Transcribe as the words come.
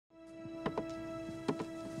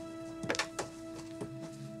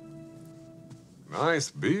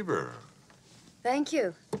Nice beaver. Thank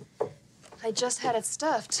you. I just had it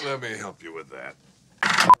stuffed. Let me help you with that.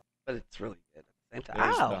 But it's really good. There's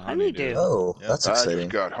Ow, the honeydew. Oh, Yep. that's I exciting. just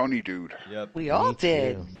got honeydew Yep. We all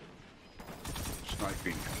did.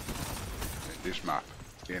 sniping in this map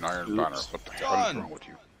in Iron Banner. What the hell is Done. wrong with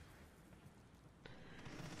you?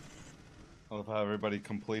 I love how everybody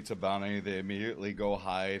completes a bounty, they immediately go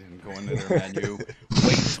hide and go into their menu.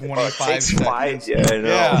 Wait 25 seconds. Yeah, I know.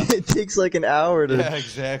 Yeah. It takes like an hour to. Yeah,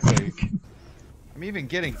 exactly. I'm even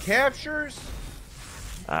getting captures.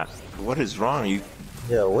 What is wrong? You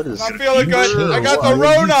Yeah, what is? I'm feeling good. Sure, I got the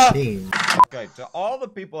why did you Rona. change? Okay, to all the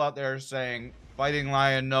people out there saying Fighting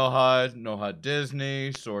Lion, no HUD, no HUD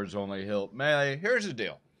Disney, swords only hilt melee. Here's the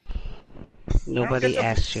deal. Nobody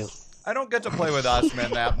asked you. I don't get to play with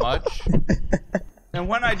Osman that much. And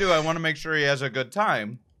when I do, I want to make sure he has a good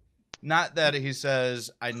time. Not that he says,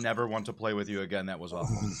 I never want to play with you again. That was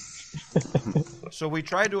awful. So we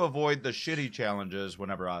try to avoid the shitty challenges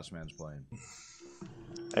whenever Osman's playing.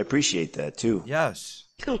 I appreciate that too. Yes.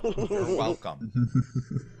 You're welcome.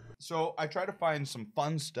 So I try to find some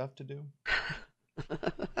fun stuff to do.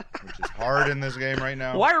 Which is hard in this game right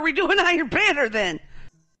now. Why are we doing Iron Banner then?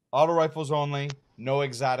 Auto rifles only. No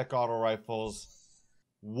exotic auto rifles.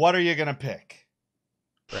 What are you going to pick?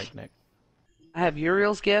 Breakneck. I have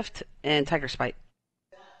Uriel's Gift and Tiger Spite.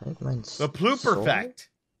 I think mine's The Plooper soul. Fact.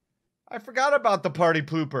 I forgot about the party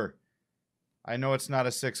Plooper. I know it's not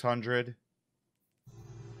a 600.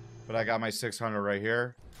 But I got my 600 right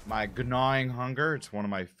here. My Gnawing Hunger. It's one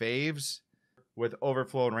of my faves. With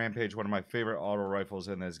Overflow and Rampage, one of my favorite auto rifles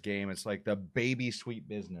in this game. It's like the baby sweet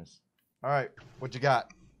business. All right, what you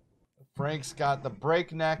got? Frank's got the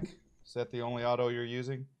Breakneck. Is that the only auto you're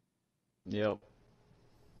using? Yep.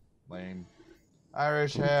 Lame.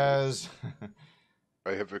 Irish has...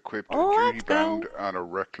 I have equipped a Oh, Duty let's go. Bound and a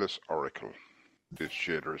Reckless Oracle. This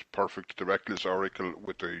shader is perfect. The Reckless Oracle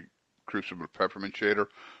with the Crucible Peppermint shader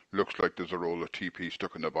looks like there's a roll of TP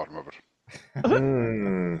stuck in the bottom of it.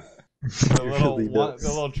 Mm. The little, really one, does. the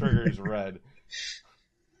little trigger is red.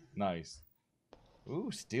 Nice. Ooh,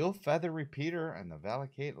 Steel Feather Repeater and the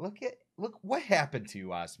Valacate. Look what happened to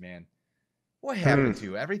you, Osman. What happened to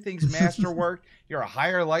you? Everything's masterwork. You're a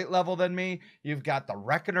higher light level than me. You've got the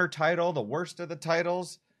Reckoner title, the worst of the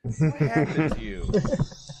titles. What happened to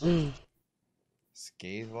you?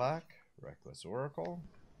 Scathlock, Reckless Oracle,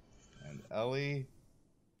 and Ellie.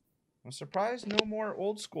 I'm surprised no more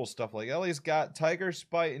old school stuff. Like Ellie's got Tiger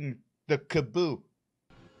Spite and the Kaboo.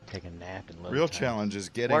 Take a nap and load Real time. challenge is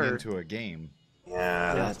getting Word. into a game.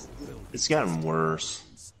 Yeah, it's gotten worse.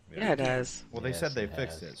 Yeah, it does. Well, they Yes, said they it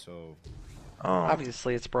fixed has. it, so Oh,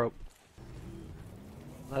 Obviously, it's broke.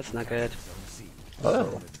 That's not good.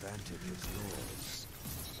 Oh,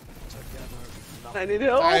 I need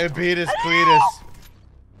help. Diabetes Cletus.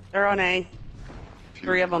 They're on A.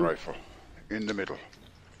 Three of Fusion them. Rifle in the middle.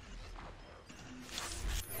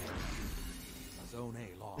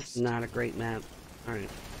 It's not a great map. Alright.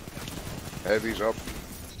 Heavy's up.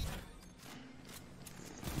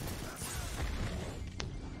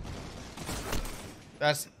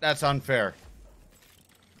 That's unfair.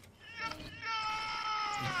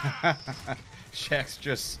 Shax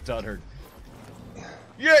just stuttered.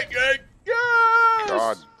 Yeah.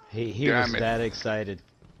 God. He Damn was it. that excited.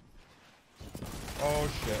 Oh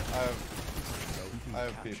shit! I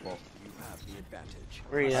have people.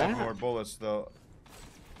 Where you I have at? more bullets though.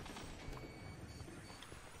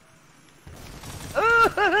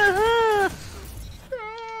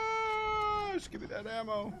 Just give me that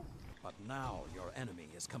ammo. But now your enemy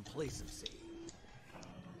is complacency.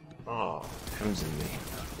 oh, comes in me.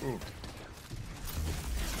 Ooh.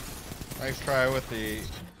 Nice try with the...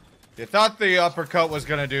 You thought the uppercut was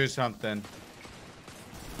gonna do something.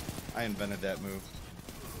 I invented that move.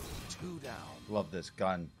 2 down. Love this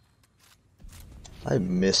gun. I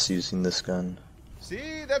miss using this gun.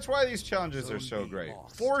 See, that's why these challenges are so great.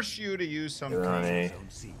 Force you to use something. You're on A. Zone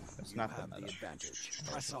C. That's You not have the the meta. advantage.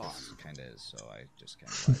 Press on. Kind of is, so I just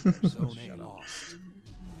can't lie there, so Zone shut A up. lost.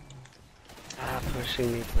 Stop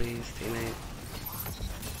pushing me, please,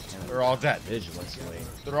 teammate. They're all dead. Vigilance lane.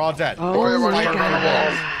 They're all dead. Oh my Fire on the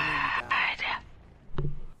walls. god.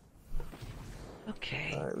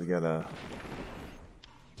 Okay. Alright, we gotta.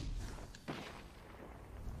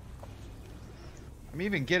 I'm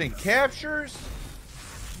even getting captures.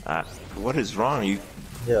 What is wrong? You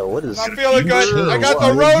Yeah, what is? I'm feeling good. Sure, I got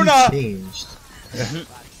the why Rona. have you changed?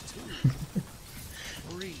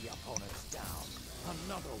 3 opponents down.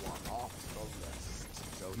 Another one off the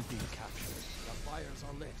list. Zone B captured. The fires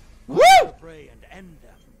are lit. Woo! Pray and end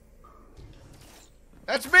them.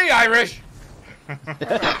 That's me, Irish. You're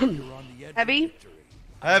on the edge Heavy?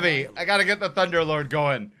 Heavy. I gotta get the Thunderlord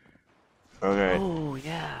going. Okay. Oh,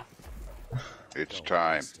 yeah. It's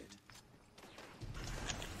time.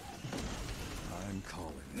 I'm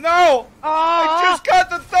calling. No! I just got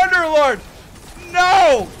the Thunderlord!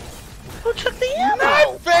 No! Who took the ammo?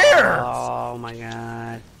 Not fair! Oh, my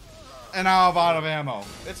God. And now I'm out of ammo.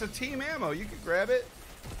 It's a team ammo. You can grab it.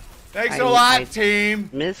 Thanks a I lot, team.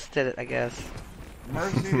 Missed it, I guess.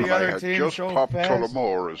 Mercy, the I other had team just showed popped fast.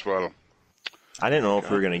 Tullamore as well. I didn't know if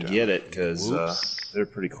we were gonna get it because Whoops. they're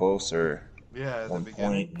pretty close. Or Yeah, at the one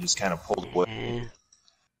beginning. point, you just kind of pulled away. Eh.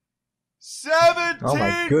 17.0! Oh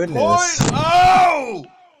my goodness.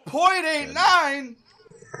 0.89!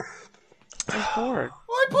 It's bored.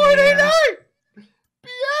 Why 0.89? BA!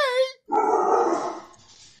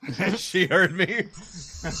 She heard me.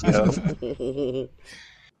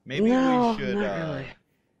 Maybe No, we should, not really.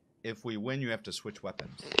 if we win, you have to switch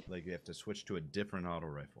weapons. Like, you have to switch to a different auto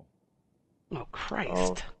rifle. Oh,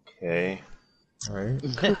 Christ. Okay. Alright.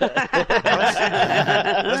 Let's do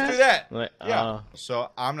that. Wait, Yeah. So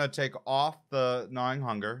I'm gonna take off the gnawing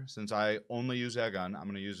hunger since I only use that gun. I'm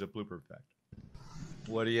gonna use a blooper effect.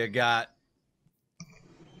 What do you got?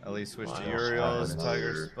 At least switch to Wow, Uriel's another-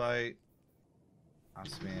 Tiger Spite.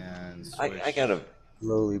 Osman, switch. I got a.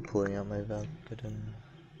 Slowly pulling out my Valkyrie.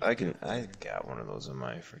 I got one of those in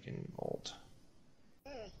my freaking vault.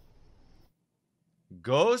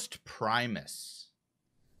 Ghost Primus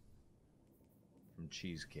from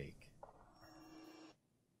Cheesecake.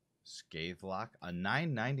 Scathelock, a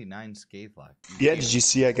 $9.99 Scathelock. Yeah, did you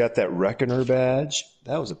see I got that Reckoner badge?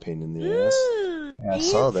 That was a pain in the ass. Yeah, I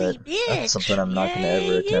saw that. That's something I'm not going to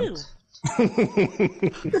ever attempt.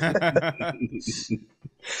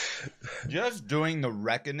 Just doing the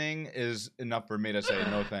reckoning is enough for me to say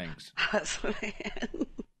no thanks. That's what I had.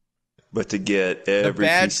 But to get The every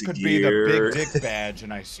badge piece could of be the gear, big dick badge,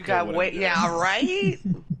 and I still You got wouldn't wait, do it. yeah, right?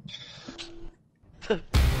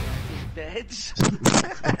 Bitch.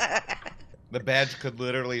 The badge could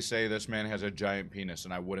literally say this man has a giant penis,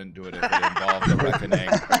 and I wouldn't do it if it involved the reckoning.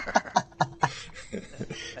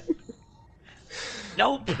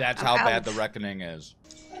 Nope. That's how bad the reckoning is.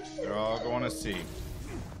 They're all going to see.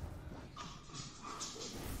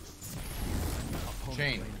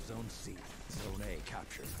 Chain. Claims Zone C. Zone A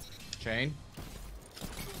captured. Chain.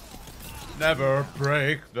 Never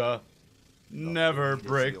break the. Never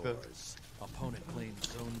break the. Yours. Opponent claims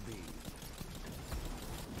Zone B.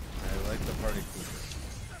 I like the party pooper.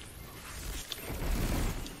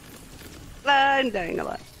 I'm dying a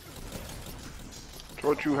lot.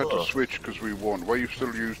 Thought you had to switch because we won. Why are you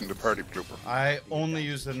still using the party blooper? I only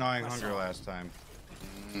used the gnawing hunger last time.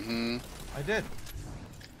 Mm-hmm. I did.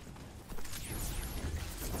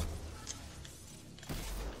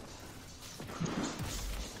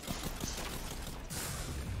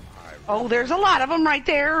 Oh, there's a lot of them right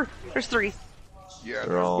there. There's 3. Yeah,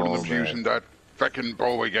 They're all one of them's bad. using that feckin'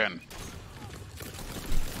 bow again.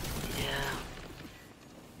 Yeah.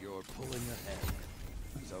 You're pulling ahead.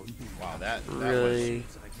 Zone B. Wow, that Really?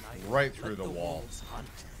 was right through the wall. Hunt.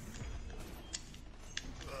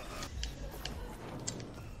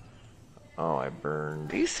 oh, I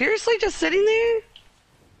burned. Are you seriously just sitting there?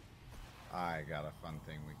 I got a fun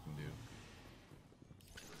thing we can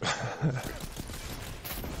do.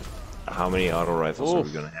 How many auto rifles are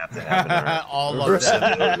we gonna have in our All of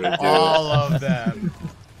them. All of them.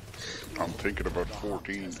 I'm thinking about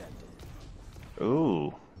 14.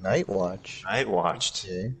 Ooh, Night Watch. Night Watched.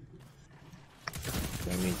 Okay.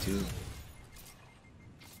 Yeah, me too.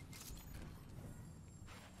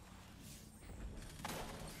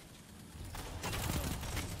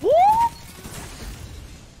 What?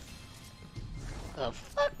 The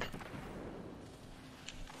fuck?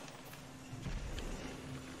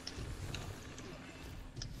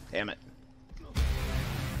 Damn it.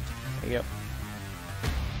 There you go.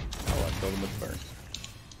 Oh, I killed him with burn.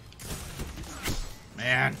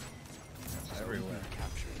 Man. Everywhere.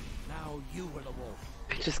 Captured. Now you were the wolf.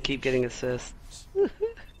 I just keep getting assists.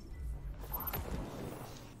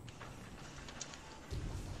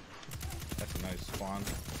 That's a nice spawn.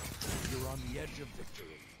 You're on the edge of victory.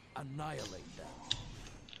 Annihilate them.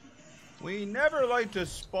 We never like to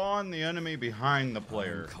spawn the enemy behind the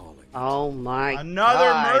player. Calling. Oh my Another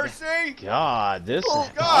God. mercy? God, this Oh,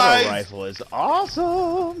 auto guys. rifle is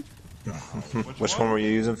awesome. Which one were you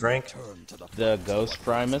using, Frank? Turn to the The Ghost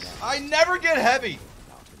Primus. I never get heavy.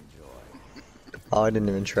 Oh, I didn't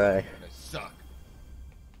even try. I suck.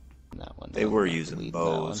 That one. They were using Lead that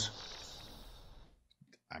bows.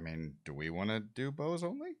 I mean, do we want to do bows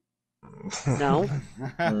only? No.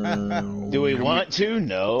 one. Do we want to?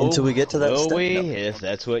 No. Until we get to that Will step? we? No. If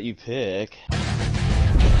that's what you pick.